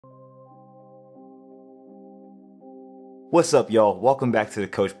What's up, y'all? Welcome back to the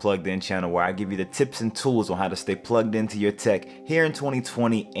Coach Plugged In channel, where I give you the tips and tools on how to stay plugged into your tech here in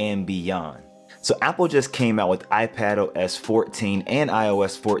 2020 and beyond. So Apple just came out with iPadOS 14 and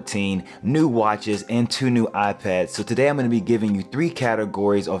iOS 14, new watches, and 2 new iPads. So today I'm going to be giving you 3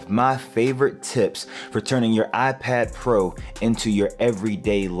 categories of my favorite tips for turning your iPad Pro into your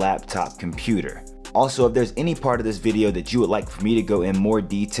everyday laptop computer. Also, if there's any part of this video that you would like for me to go in more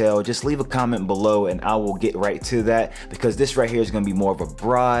detail, just leave a comment below and I will get right to that, because this right here is going to be more of a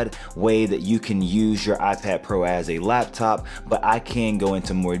broad way that you can use your iPad Pro as a laptop, but I can go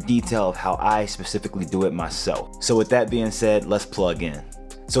into more detail of how I specifically do it myself. So with that being said, let's plug in.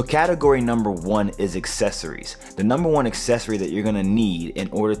 So category number 1 is accessories. The number 1 accessory that you're gonna need in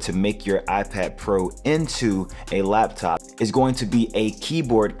order to make your iPad Pro into a laptop is going to be a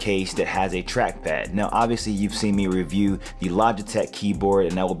keyboard case that has a trackpad. Now obviously you've seen me review the Logitech keyboard,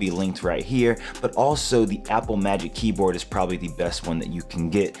 and that will be linked right here, but also the Apple Magic Keyboard is probably the best one that you can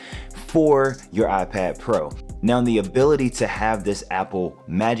get for your iPad Pro. Now, the ability to have this Apple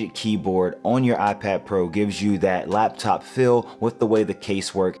Magic Keyboard on your iPad Pro gives you that laptop feel with the way the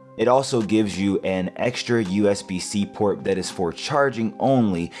case works. It also gives you an extra USB-C port that is for charging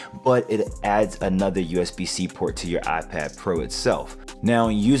only, but it adds another USB-C port to your iPad Pro itself. Now,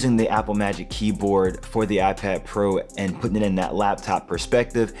 using the Apple Magic Keyboard for the iPad Pro and putting it in that laptop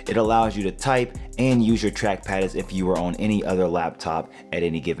perspective, it allows you to type and use your trackpad as if you were on any other laptop at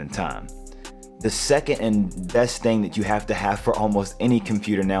any given time. The second and best thing that you have to have for almost any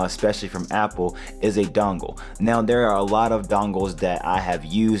computer now, especially from Apple, is a dongle. Now, there are a lot of dongles that I have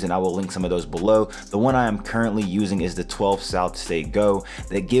used, and I will link some of those below. The one I am currently using is the 12 South State Go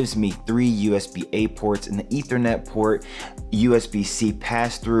that gives me 3 USB-A ports and the Ethernet port, USB-C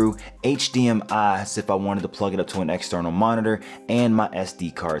pass-through, HDMI as if I wanted to plug it up to an external monitor, and my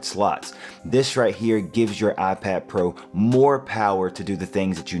SD card slots. This right here gives your iPad Pro more power to do the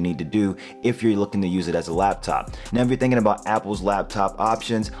things that you need to do if you're looking to use it as a laptop. Now, if you're thinking about Apple's laptop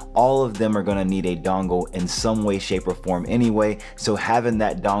options, all of them are going to need a dongle in some way, shape, or form anyway. So having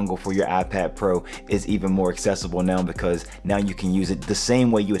that dongle for your iPad Pro is even more accessible now, because now you can use it the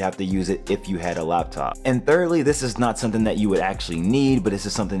same way you would have to use it if you had a laptop. And thirdly, this is not something that you would actually need, but this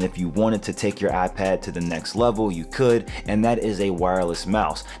is something if you wanted to take your iPad to the next level, you could, and that is a wireless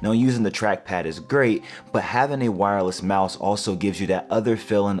mouse. Now, using the trackpad is great, but having a wireless mouse also gives you that other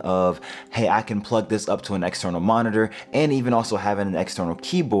feeling of, hey, I can plug this up to an external monitor, and even also having an external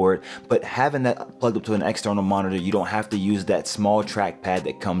keyboard. But having that plugged up to an external monitor, you don't have to use that small trackpad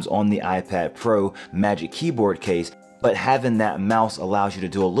that comes on the iPad Pro Magic Keyboard case. But having that mouse allows you to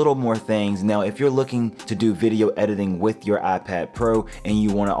do a little more things. Now, if you're looking to do video editing with your iPad Pro and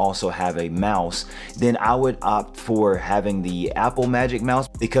you want to also have a mouse, then I would opt for having the Apple Magic Mouse,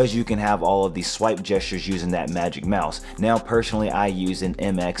 because you can have all of these swipe gestures using that Magic Mouse. Now, personally, I use an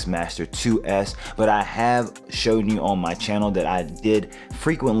MX Master 2S, but I have shown you on my channel that I did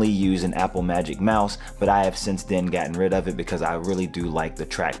frequently use an Apple Magic Mouse, but I have since then gotten rid of it because I really do like the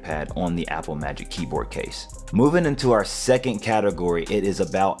trackpad on the Apple Magic Keyboard case. Moving into our second category, it is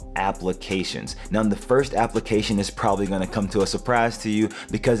about applications. Now, the first application is probably going to come to a surprise to you,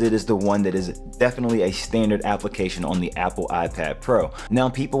 because it is the one that is definitely a standard application on the Apple iPad Pro. Now,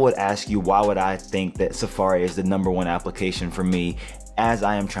 people would ask you, why would I think that Safari is the #1 application for me as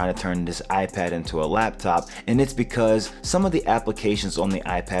I am trying to turn this iPad into a laptop? And it's because some of the applications on the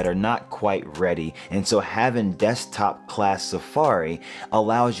iPad are not quite ready, and so having desktop class Safari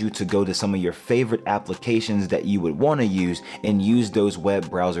allows you to go to some of your favorite applications that you would want to use and use those web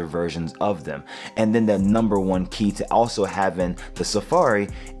browser versions of them. And then the #1 key to also having the Safari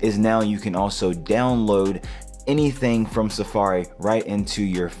is now you can also download anything from Safari right into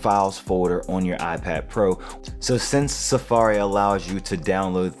your files folder on your iPad Pro. So since Safari allows you to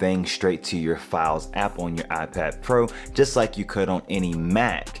download things straight to your Files app on your iPad Pro, just like you could on any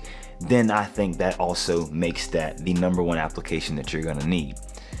Mac, then I think that also makes that the #1 application that you're gonna need.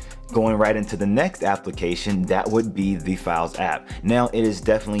 Going right into the next application, that would be the Files app. Now, it is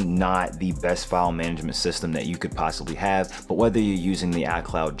definitely not the best file management system that you could possibly have, but whether you're using the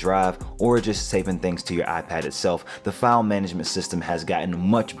iCloud Drive or just saving things to your iPad itself, the file management system has gotten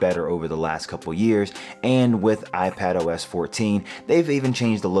much better over the last couple years. And with iPadOS 14, they've even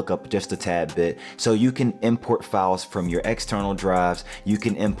changed the lookup just a tad bit, so you can import files from your external drives, you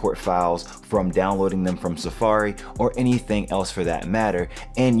can import files from downloading them from Safari or anything else for that matter,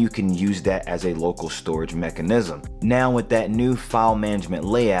 and you can use that as a local storage mechanism. Now, with that new file management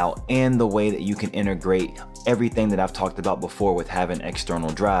layout and the way that you can integrate everything that I've talked about before with having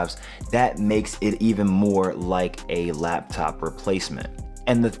external drives, that makes it even more like a laptop replacement.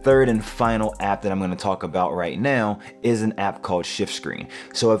 And the third and final app that I'm going to talk about right now is an app called Shiftscreen.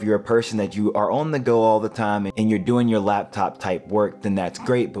 So if you're a person that you are on the go all the time and you're doing your laptop type work, then that's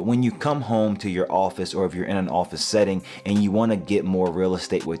great. But when you come home to your office, or if you're in an office setting and you want to get more real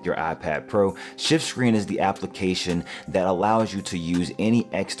estate with your iPad Pro, Shiftscreen is the application that allows you to use any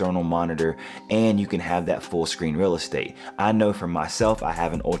external monitor and you can have that full screen real estate. I know for myself, I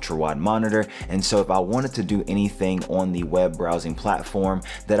have an ultra wide monitor, and so if I wanted to do anything on the web browsing platform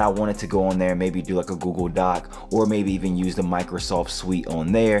that I wanted to go on there, maybe do like a Google Doc, or maybe even use the Microsoft Suite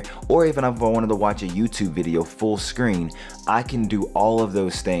on there, or even if I wanted to watch a YouTube video full screen, I can do all of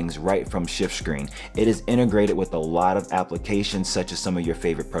those things right from Shiftscreen. It is integrated with a lot of applications such as some of your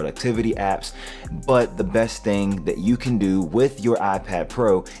favorite productivity apps, but the best thing that you can do with your iPad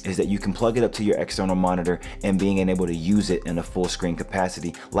Pro is that you can plug it up to your external monitor and being able to use it in a full screen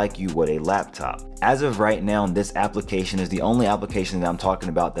capacity like you would a laptop. As of right now, this application is the only application that I'm talking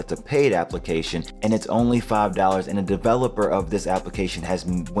about that's a paid application, and it's only $5, and the developer of this application has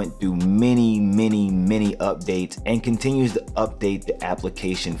went through many updates and continues to update the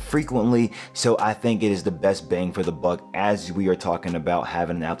application frequently. So I think it is the best bang for the buck as we are talking about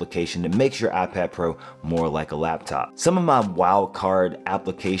having an application that makes your iPad Pro more like a laptop. Some of my wildcard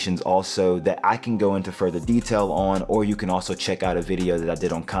applications also that I can go into further detail on, or you can also check out a video that I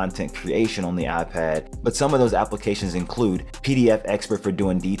did on content creation on the iPad. But some of those applications include PDF Expert for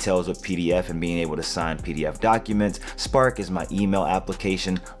doing details with PDF and being able to sign PDF documents. Spark is my email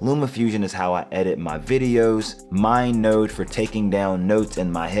application. Lumafusion is how I edit my videos. MindNode for taking down notes in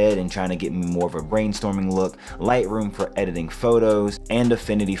my head and trying to get me more of a brainstorming look. Lightroom for editing photos, and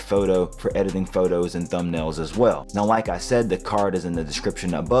Affinity Photo for editing photos and thumbnails as well. Now, like I said, the card is in the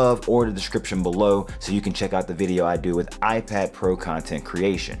description above or the description below, so you can check out the video I do with iPad Pro content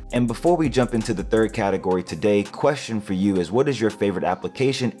creation. And before we jump into the third category today, question for you is, what is your favorite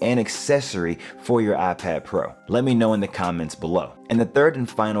application and accessory for your iPad Pro? Let me know in the comments below. And the third and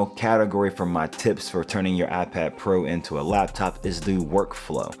final category for my tips for turning your iPad Pro into a laptop is the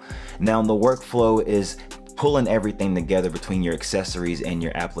workflow. Now, the workflow is pulling everything together between your accessories and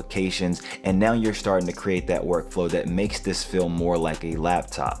your applications, and now you're starting to create that workflow that makes this feel more like a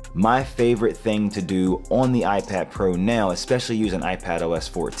laptop. My favorite thing to do on the iPad Pro now, especially using iPadOS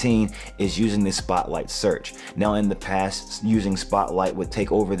 14, is using the Spotlight search. Now, in the past, using Spotlight would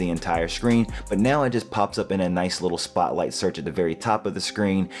take over the entire screen, but now it just pops up in a nice little Spotlight search at the very top of the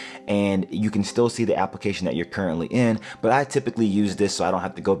screen, and you can still see the application that you're currently in. But I typically use this so I don't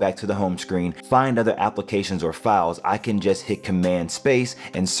have to go back to the home screen, find other applications or files. I can just hit Command Space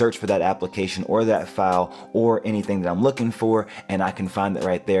and search for that application or that file or anything that I'm looking for, and I can find it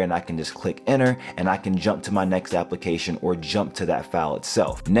right there, and I can just click enter and I can jump to my next application or jump to that file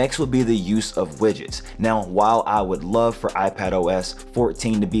itself. Next would be the use of widgets. Now, while I would love for iPadOS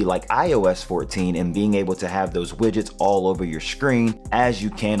 14 to be like iOS 14 and being able to have those widgets all over your screen as you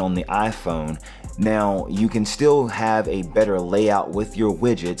can on the iPhone, now you can still have a better layout with your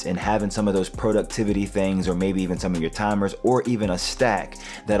widgets and having some of those productivity things, or maybe even some of your timers, or even a stack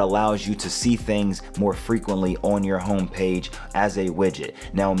that allows you to see things more frequently on your home page as a widget.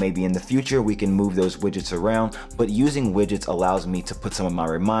 Now, maybe in the future we can move those widgets around, but using widgets allows me to put some of my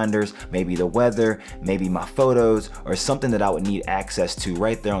reminders, maybe the weather, maybe my photos, or something that I would need access to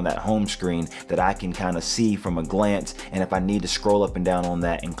right there on that home screen that I can kind of see from a glance, and if I need to scroll up and down on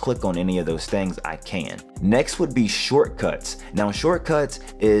that and click on any of those things, I can. Next would be shortcuts. Now, shortcuts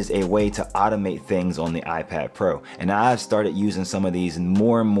is a way to automate things on the iPad Pro, and I've started using some of these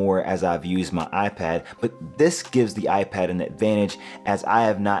more and more as I've used my iPad, but this gives the iPad an advantage as I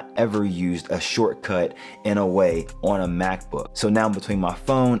have not ever used a shortcut in a way on a MacBook. So now between my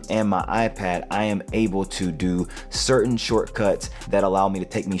phone and my iPad, I am able to do certain shortcuts that allow me to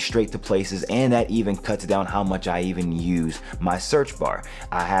take me straight to places, and that even cuts down how much I even use my search bar.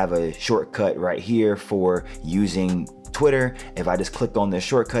 I have a shortcut right here for using Twitter. If I just click on this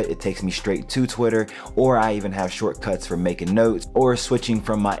shortcut, it takes me straight to Twitter, or I even have shortcuts for making notes or switching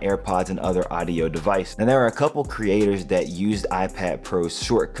from my AirPods and other audio devices. And there are a couple creators that used iPad Pro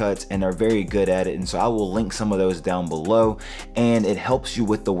shortcuts and are very good at it, and so I will link some of those down below, and it helps you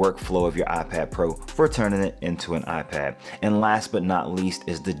with the workflow of your iPad Pro for turning it into an iPad. And last but not least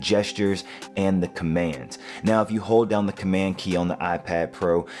is the gestures and the commands. Now, if you hold down the command key on the iPad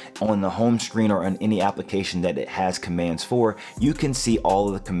Pro on the home screen or on any application that it has commands commands for, you can see all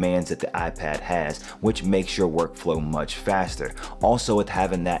of the commands that the iPad has, which makes your workflow much faster. Also, with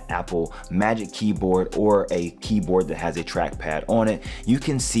having that Apple Magic Keyboard or a keyboard that has a trackpad on it, you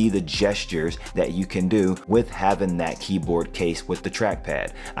can see the gestures that you can do with having that keyboard case with the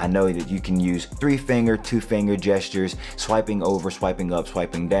trackpad. I know that you can use 3-finger, 2-finger gestures, swiping over, swiping up,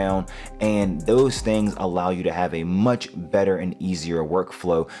 swiping down, and those things allow you to have a much better and easier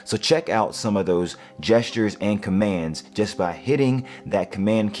workflow. So check out some of those gestures and commands just by hitting that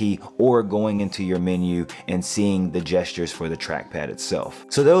command key or going into your menu and seeing the gestures for the trackpad itself.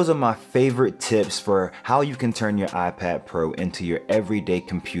 So those are my favorite tips for how you can turn your iPad Pro into your everyday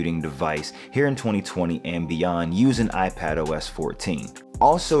computing device here in 2020 and beyond using iPadOS 14.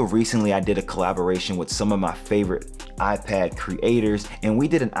 Also, recently I did a collaboration with some of my favorite iPad creators, and we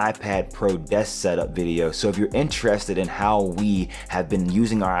did an iPad Pro desk setup video. So if you're interested in how we have been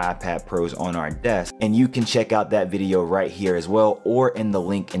using our iPad Pros on our desk, and you can check out that video right here as well, or in the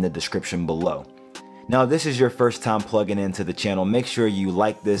link in the description below. Now, if this is your first time plugging into the channel, make sure you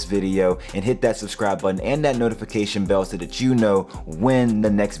like this video and hit that subscribe button and that notification bell so that you know when the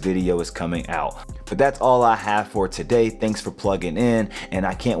next video is coming out. But that's all I have for today. Thanks for plugging in, and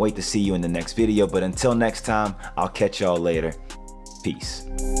I can't wait to see you in the next video. But until next time, I'll catch y'all later. Peace.